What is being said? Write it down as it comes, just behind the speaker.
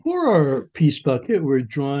For our Peace Bucket, we're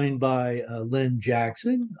joined by Lynn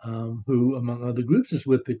Jackson, who, among other groups, is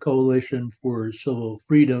with the Coalition for Civil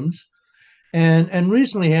Freedoms. And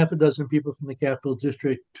recently, half a dozen people from the Capital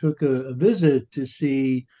District took a visit to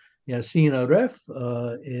see Yassin Aref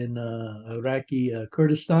in Iraqi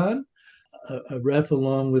Kurdistan. Aref,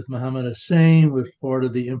 along with Mohammed Hussein, was part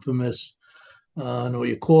of the infamous, I know what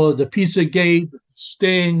you call it, the Pizzagate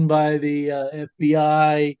sting by the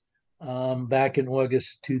FBI back in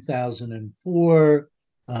August 2004.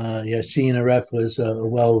 Yassin Aref was a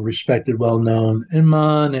well-respected, well-known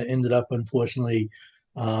imam, and ended up, unfortunately,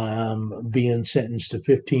 being sentenced to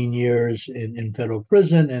 15 years in federal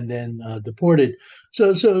prison and then deported.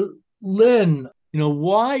 So, Lynn,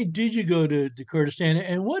 why did you go to Kurdistan,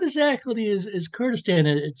 and what exactly is Kurdistan?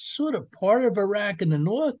 It's sort of part of Iraq in the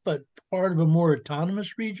north, but part of a more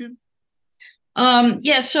autonomous region. Kurdistan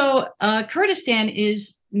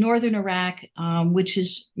is northern Iraq, which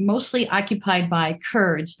is mostly occupied by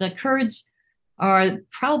Kurds. The Kurds are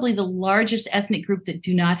probably the largest ethnic group that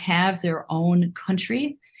do not have their own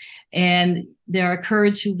country. And there are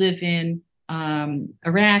Kurds who live in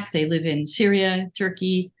Iraq, they live in Syria,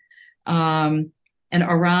 Turkey, and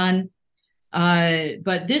Iran.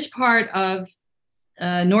 But this part of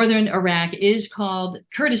northern Iraq is called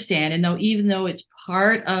Kurdistan. And even though it's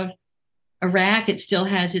part of Iraq, it still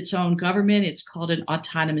has its own government. It's called an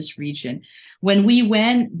autonomous region. When we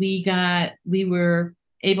went, we were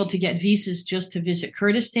able to get visas just to visit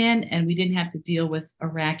Kurdistan, and we didn't have to deal with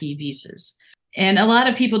Iraqi visas. And a lot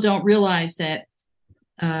of people don't realize that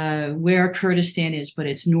where Kurdistan is, but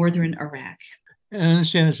it's northern Iraq. I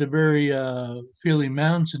understand it's a very fairly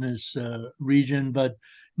mountainous region, but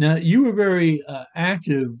now you were very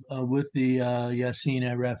active with the Yassin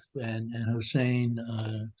Aref and Hussein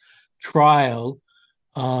trial.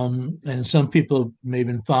 And some people may have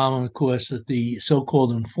been following, of course, that the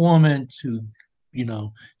so-called informant who,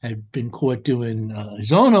 had been caught doing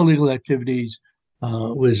his own illegal activities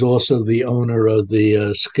was also the owner of the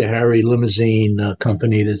Skahari limousine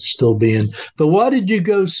company that's still being. But why did you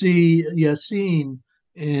go see Yassin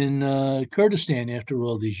in Kurdistan after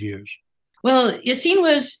all these years? Well, Yassin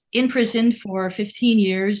was in prison for 15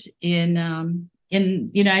 years in the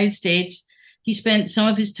United States. He spent some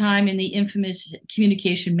of his time in the infamous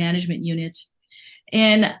communication management units.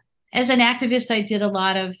 And as an activist, I did a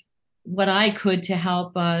lot of what I could to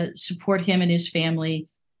help support him and his family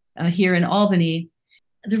here in Albany.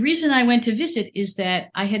 The reason I went to visit is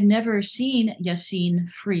that I had never seen Yassin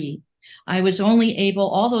free. I was only able,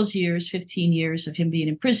 all those years, 15 years of him being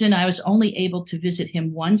in prison, I was only able to visit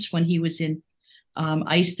him once when he was in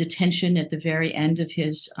ICE detention at the very end of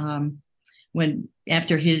his when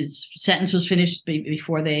after his sentence was finished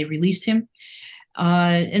before they released him.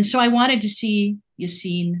 And so I wanted to see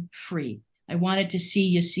Yassin free. I wanted to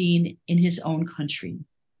see Yassin in his own country.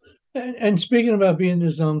 And speaking about being in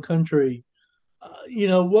his own country,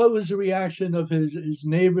 what was the reaction of his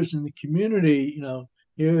neighbors in the community?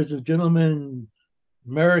 Here's a gentleman,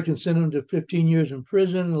 American sent him to 15 years in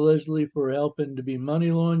prison, allegedly for helping to be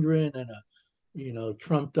money laundering and a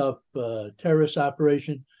trumped up terrorist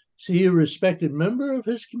operation. Is he a respected member of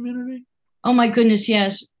his community? Oh my goodness,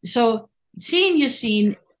 yes. So seeing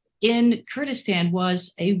Yassin in Kurdistan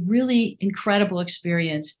was a really incredible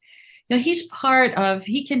experience.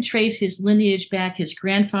 He can trace his lineage back. His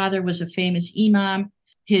grandfather was a famous imam.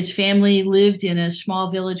 His family lived in a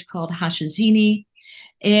small village called Hashazini,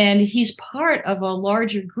 and he's part of a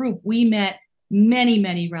larger group. We met many,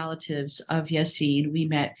 many relatives of Yassin. We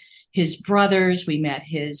met his brothers, we met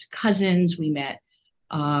his cousins, we met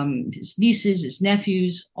his nieces, his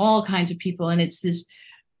nephews, all kinds of people. And it's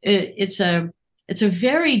a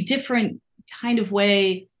very different kind of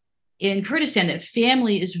way in Kurdistan that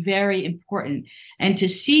family is very important. And to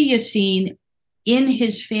see Yassin in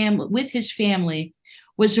his family, with his family,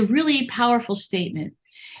 was a really powerful statement.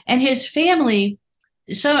 And his family,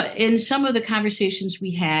 so in some of the conversations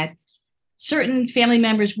we had, certain family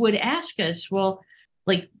members would ask us, well,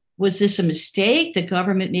 like, was this a mistake? The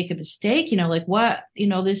government make a mistake?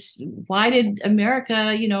 Why did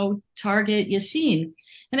America, target Yassin?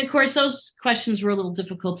 And of course, those questions were a little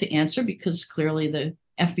difficult to answer because clearly the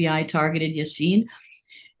FBI targeted Yassin.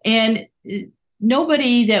 And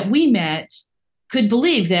nobody that we met could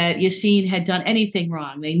believe that Yassin had done anything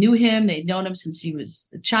wrong. They knew him, they'd known him since he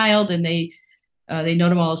was a child, and they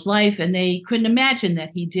known him all his life, and they couldn't imagine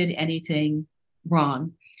that he did anything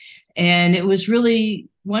wrong. And it was really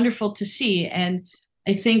wonderful to see. And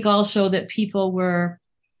I think also that people were,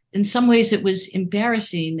 in some ways, it was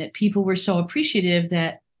embarrassing that people were so appreciative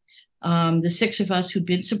that the six of us who'd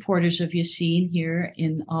been supporters of Yassin here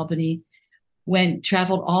in Albany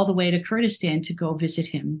traveled all the way to Kurdistan to go visit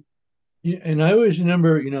him. Yeah, and I always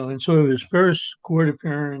remember, in sort of his first court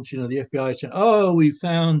appearance, the FBI said, "Oh, we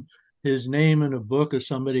found his name in a book of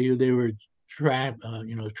somebody who they were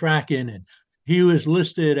tracking, and he was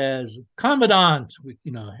listed as commandant,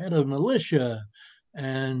 head of militia."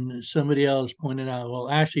 And somebody else pointed out, well,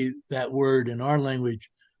 actually, that word in our language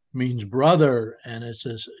means brother, and it's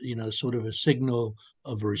a sort of a signal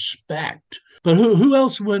of respect. But who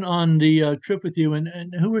else went on the trip with you,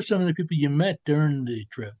 and who were some of the people you met during the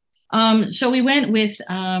trip? So we went with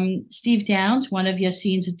Steve Downs, one of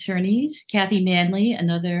Yassin's attorneys, Kathy Manley,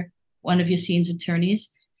 another one of Yassin's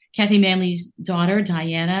attorneys, Kathy Manley's daughter,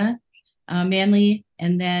 Diana Manley,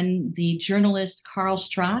 and then the journalist Carl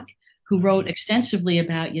Strock, who wrote extensively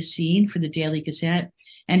about Yassin for the Daily Gazette,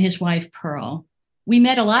 and his wife, Pearl. We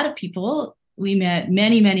met a lot of people. We met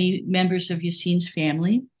many, many members of Yassin's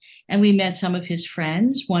family, and we met some of his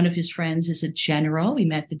friends. One of his friends is a general. We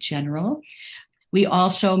met the general. We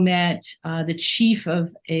also met the chief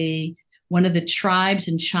of one of the tribes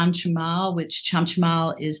in Chamchamal, which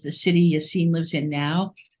Chamchamal is the city Yassin lives in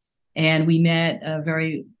now. And we met a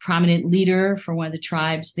very prominent leader for one of the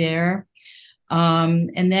tribes there.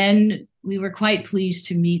 And then we were quite pleased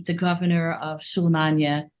to meet the governor of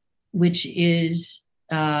Sulaymaniyah, which is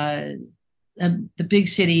the big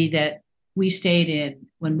city that we stayed in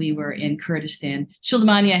when we were in Kurdistan.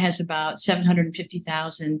 Sulaymaniyah has about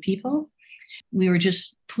 750,000 people. We were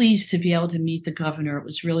just pleased to be able to meet the governor. It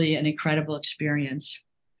was really an incredible experience.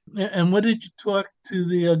 And what did you talk to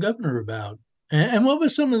the governor about? And what were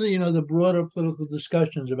some of the broader political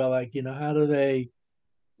discussions about, like, how do they,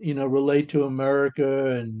 relate to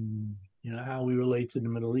America, and, how we relate to the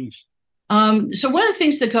Middle East? So one of the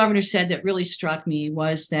things the governor said that really struck me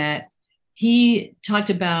was that he talked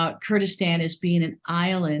about Kurdistan as being an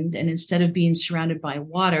island, and instead of being surrounded by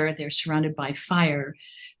water, they're surrounded by fire,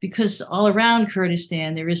 because all around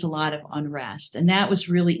Kurdistan, there is a lot of unrest. And that was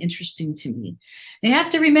really interesting to me. They have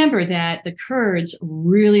to remember that the Kurds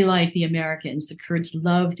really like the Americans. The Kurds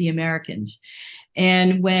love the Americans.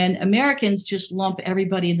 And when Americans just lump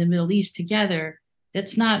everybody in the Middle East together,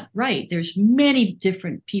 that's not right. There's many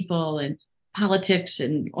different people and politics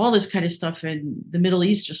and all this kind of stuff in the Middle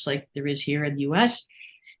East, just like there is here in the US,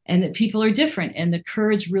 and that people are different. And the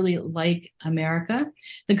Kurds really like America.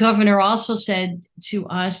 The governor also said to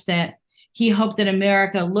us that he hoped that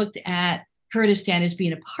America looked at Kurdistan as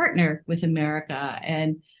being a partner with America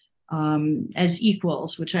and as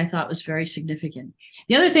equals, which I thought was very significant.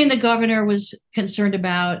 The other thing the governor was concerned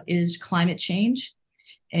about is climate change.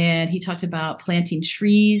 And he talked about planting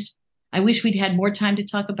trees. I wish we'd had more time to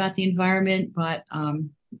talk about the environment, but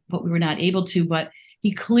we were not able to. But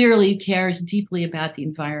he clearly cares deeply about the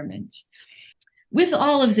environment. With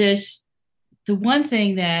all of this, the one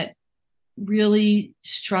thing that really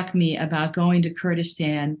struck me about going to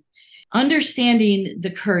Kurdistan, understanding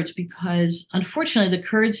the Kurds, because unfortunately the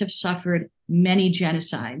Kurds have suffered many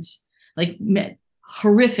genocides, like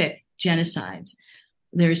horrific genocides.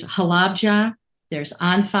 There's Halabja, there's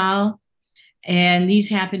Anfal, and these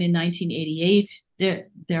happened in 1988.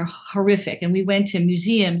 They're horrific. And we went to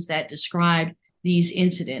museums that described these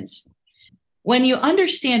incidents. When you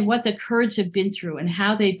understand what the Kurds have been through and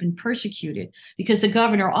how they've been persecuted, because the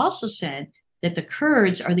governor also said that the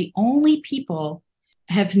Kurds are the only people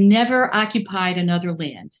have never occupied another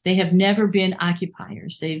land. They have never been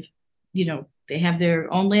occupiers. They have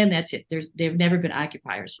their own land. That's it. They've never been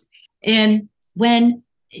occupiers. And when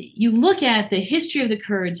you look at the history of the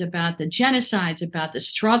Kurds, about the genocides, about the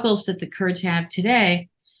struggles that the Kurds have today,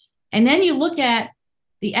 and then you look at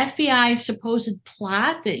the FBI's supposed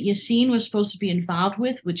plot that Yassin was supposed to be involved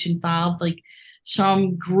with, which involved like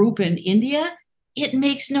some group in India, it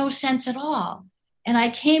makes no sense at all. And I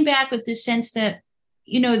came back with this sense that,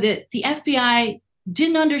 that the FBI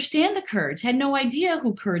didn't understand the Kurds, had no idea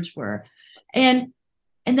who Kurds were. And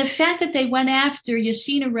the fact that they went after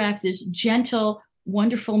Yassin Aref, this gentle,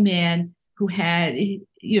 wonderful man who had,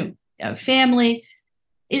 a family,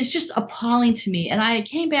 is just appalling to me. And I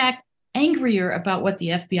came back angrier about what the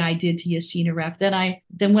FBI did to Yassin Aref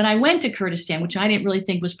than when I went to Kurdistan, which I didn't really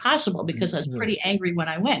think was possible, because I was pretty angry when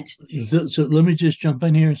I went. So let me just jump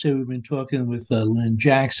in here and say we've been talking with Lynn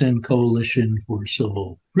Jackson, Coalition for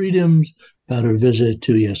Civil Freedoms, about her visit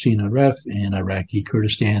to Yassin Aref in Iraqi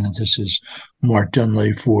Kurdistan. And this is Mark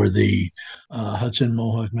Dunley for the Hudson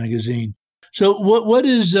Mohawk magazine. So what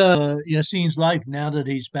is Yassin's life now that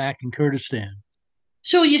he's back in Kurdistan?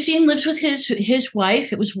 So Yassin lives with his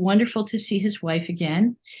wife. It was wonderful to see his wife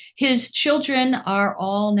again. His children are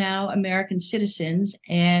all now American citizens,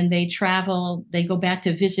 and they go back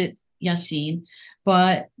to visit Yassin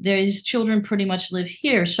but his children pretty much live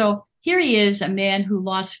here. So here he is, a man who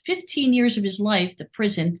lost 15 years of his life to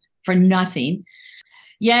prison for nothing.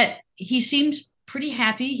 Yet he seems pretty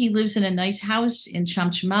happy. He lives in a nice house in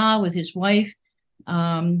Chamchama with his wife.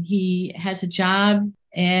 He has a job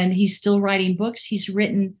and he's still writing books. He's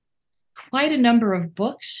written quite a number of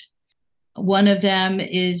books. One of them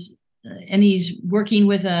is, and he's working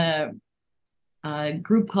with a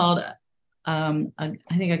group called, I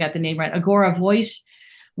think I got the name right, Agora Voice,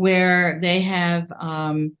 where they have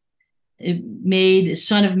made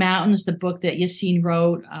Son of Mountains, the book that Yassine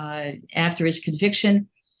wrote after his conviction.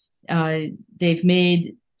 They've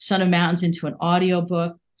made Son of Mountains into an audio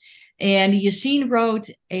book. And Yassine wrote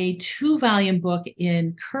a 2-volume book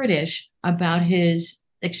in Kurdish about his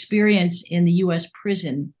experience in the U.S.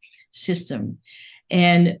 prison system.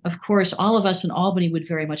 And of course, all of us in Albany would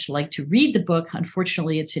very much like to read the book.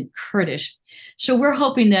 Unfortunately, it's in Kurdish. So we're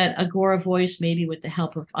hoping that Agora Voice, maybe with the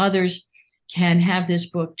help of others, can have this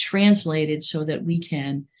book translated so that we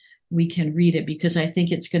can read it, because I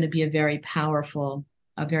think it's going to be a very powerful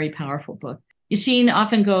book. Yassine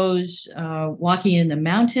often goes walking in the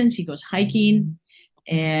mountains. He goes hiking,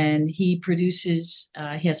 and he produces,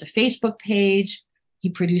 he has a Facebook page. He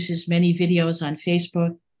produces many videos on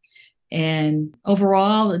Facebook. And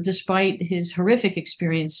overall, despite his horrific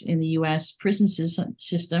experience in the U.S. prison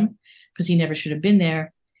system, because he never should have been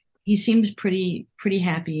there, he seems pretty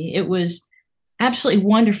happy. It was absolutely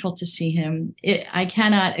wonderful to see him. I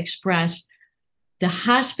cannot express the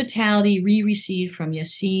hospitality we received from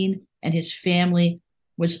Yassine and his family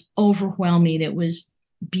was overwhelming. It was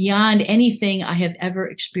beyond anything I have ever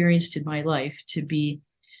experienced in my life, to be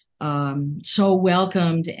so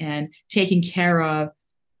welcomed and taken care of.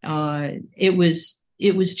 It was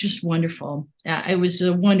just wonderful. It was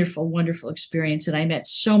a wonderful, wonderful experience, and I met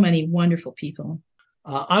so many wonderful people.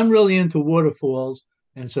 I'm really into waterfalls,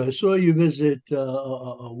 and so I saw you visit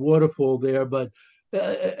a waterfall there, but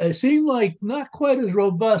it seemed like not quite as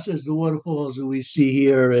robust as the waterfalls that we see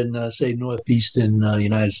here in, say, northeastern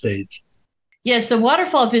United States. Yes, the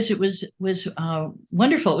waterfall visit was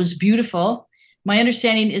wonderful. It was beautiful. My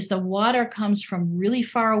understanding is the water comes from really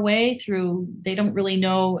far away they don't really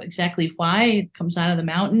know exactly why it comes out of the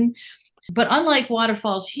mountain. But unlike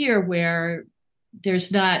waterfalls here, where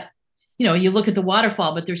there's not, you look at the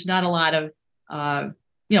waterfall, but there's not a lot of,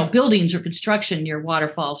 buildings or construction near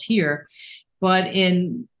waterfalls here. But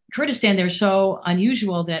in Kurdistan, they're so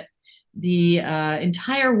unusual that the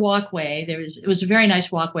entire walkway, it was a very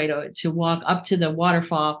nice walkway to walk up to the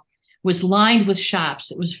waterfall, was lined with shops.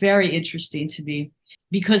 It was very interesting to me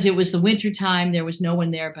because it was the winter time. There was no one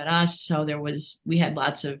there but us. So we had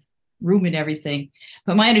lots of room and everything.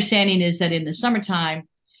 But my understanding is that in the summertime,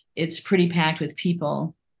 it's pretty packed with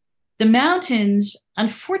people. The mountains,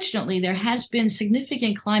 unfortunately, there has been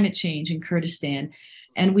significant climate change in Kurdistan.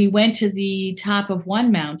 And we went to the top of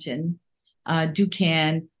one mountain,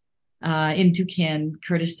 Dukan, in Dukan,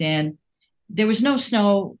 Kurdistan. There was no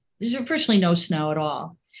snow. There's virtually no snow at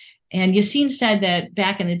all. And Yassine said that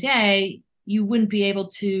back in the day, you wouldn't be able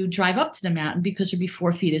to drive up to the mountain because there'd be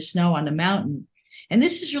 4 feet of snow on the mountain. And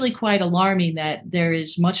this is really quite alarming that there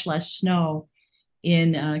is much less snow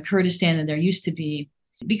in Kurdistan than there used to be.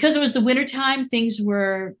 Because it was the wintertime, things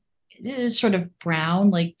were sort of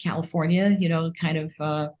brown, like California, kind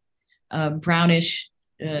of brownish.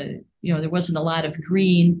 There wasn't a lot of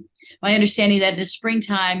green. My understanding that in the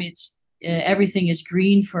springtime, it's everything is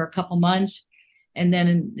green for a couple months. And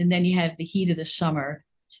then you have the heat of the summer.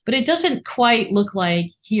 But it doesn't quite look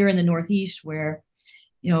like here in the Northeast where,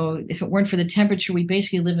 if it weren't for the temperature, we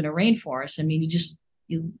basically live in a rainforest. I mean,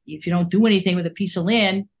 if you don't do anything with a piece of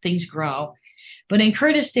land, things grow. But in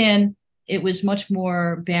Kurdistan, it was much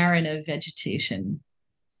more barren of vegetation.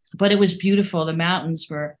 But it was beautiful. The mountains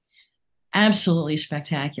were absolutely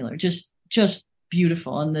spectacular, just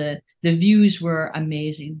beautiful. And the views were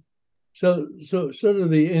amazing. So sort of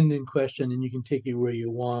the ending question, and you can take it where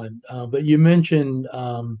you want. But you mentioned,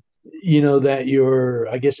 that your,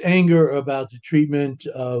 I guess, anger about the treatment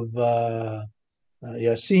of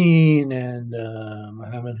Yassine and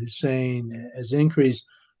Mohammed Hussein has increased.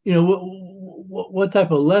 What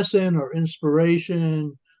type of lesson or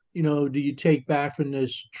inspiration, do you take back from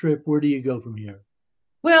this trip? Where do you go from here?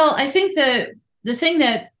 Well, I think the thing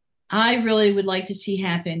that I really would like to see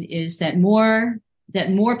happen is that more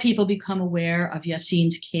people become aware of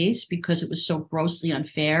Yassine's case because it was so grossly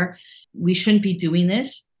unfair. We shouldn't be doing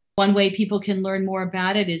this. One way people can learn more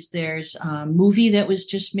about it is there's a movie that was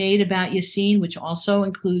just made about Yassine, which also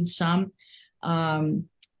includes some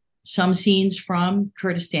scenes from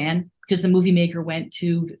Kurdistan, because the movie maker went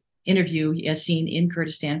to interview Yassine in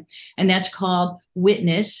Kurdistan, and that's called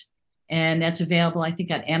Witness, and that's available, I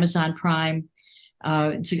think, on Amazon Prime.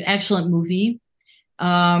 It's an excellent movie.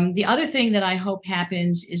 The other thing that I hope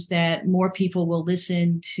happens is that more people will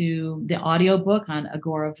listen to the audiobook on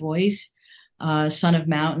Agora Voice, Son of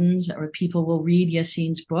Mountains, or people will read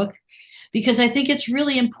Yassine's book, because I think it's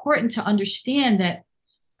really important to understand that,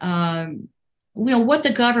 what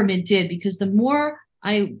the government did, because the more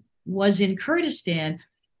I was in Kurdistan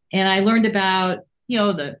and I learned about,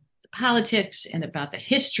 the politics and about the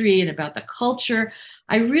history and about the culture,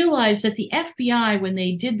 I realized that the FBI, when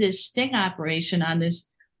they did this sting operation on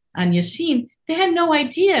Yassine, they had no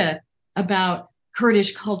idea about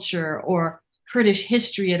Kurdish culture or Kurdish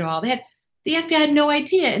history at all. The FBI had no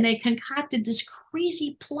idea, and they concocted this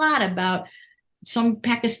crazy plot about some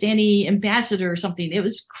Pakistani ambassador or something. It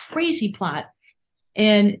was a crazy plot,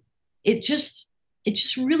 and it just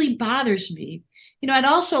really bothers me. I'd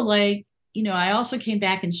also I also came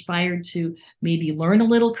back inspired to maybe learn a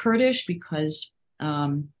little Kurdish, because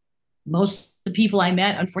most of the people I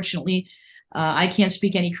met, unfortunately, I can't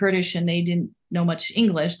speak any Kurdish, and they didn't know much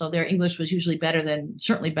English, though their English was usually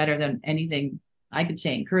certainly better than anything I could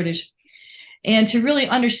say in Kurdish. And to really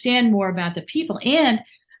understand more about the people. And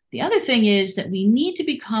the other thing is that we need to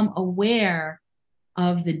become aware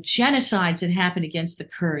of the genocides that happened against the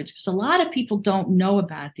Kurds, because a lot of people don't know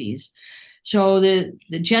about these. So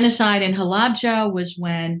the genocide in Halabja was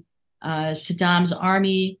when Saddam's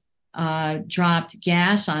army dropped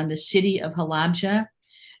gas on the city of Halabja,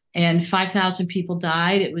 and 5,000 people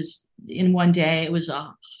died. It was in one day. It was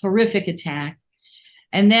a horrific attack.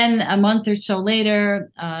 And then a month or so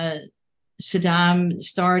later, Saddam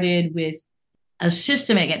started with an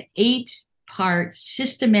 8-part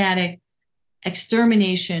systematic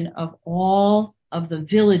extermination of all of the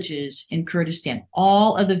villages in Kurdistan,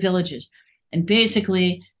 all of the villages. And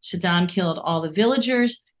basically, Saddam killed all the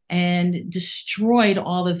villagers and destroyed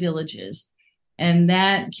all the villages. And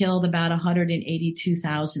that killed about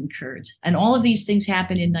 182,000 Kurds. And all of these things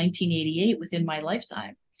happened in 1988, within my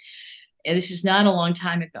lifetime. And this is not a long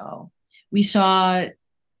time ago. We saw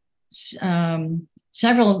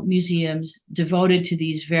several museums devoted to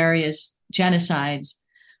these various genocides.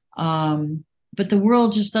 But the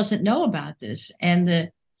world just doesn't know about this.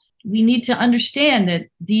 And we need to understand that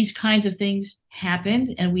these kinds of things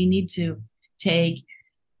happened, and we need to take,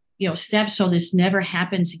 steps so this never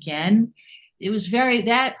happens again. It was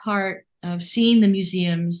that part of seeing the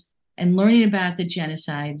museums and learning about the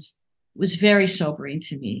genocides was very sobering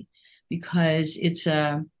to me, because it's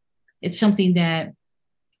something that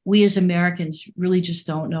we as Americans really just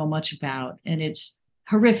don't know much about. And it's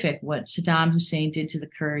horrific. What Saddam Hussein did to the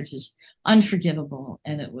Kurds is unforgivable,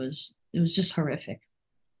 and it was just horrific.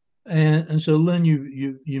 And so, Lynn,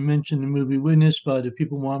 you mentioned the movie Witness, but if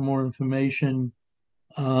people want more information,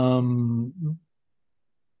 Coalition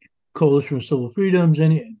for Civil Freedoms,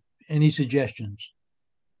 any suggestions?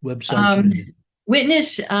 Websites?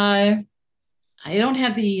 Witness. I don't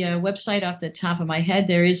have the website off the top of my head.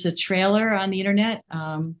 There is a trailer on the internet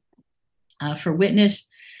for Witness,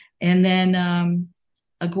 and then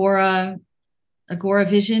Agora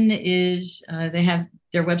Vision is they have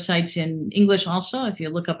their websites in English also. If you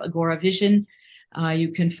look up Agora Vision,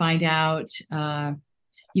 you can find out.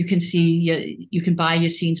 You can buy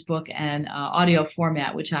Yassine's book and audio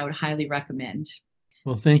format, which I would highly recommend.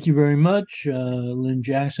 Well, thank you very much, Lynn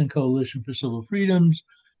Jackson, Coalition for Civil Freedoms.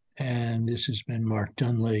 And this has been Mark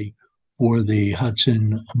Dunley for the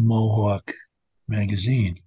Hudson Mohawk magazine.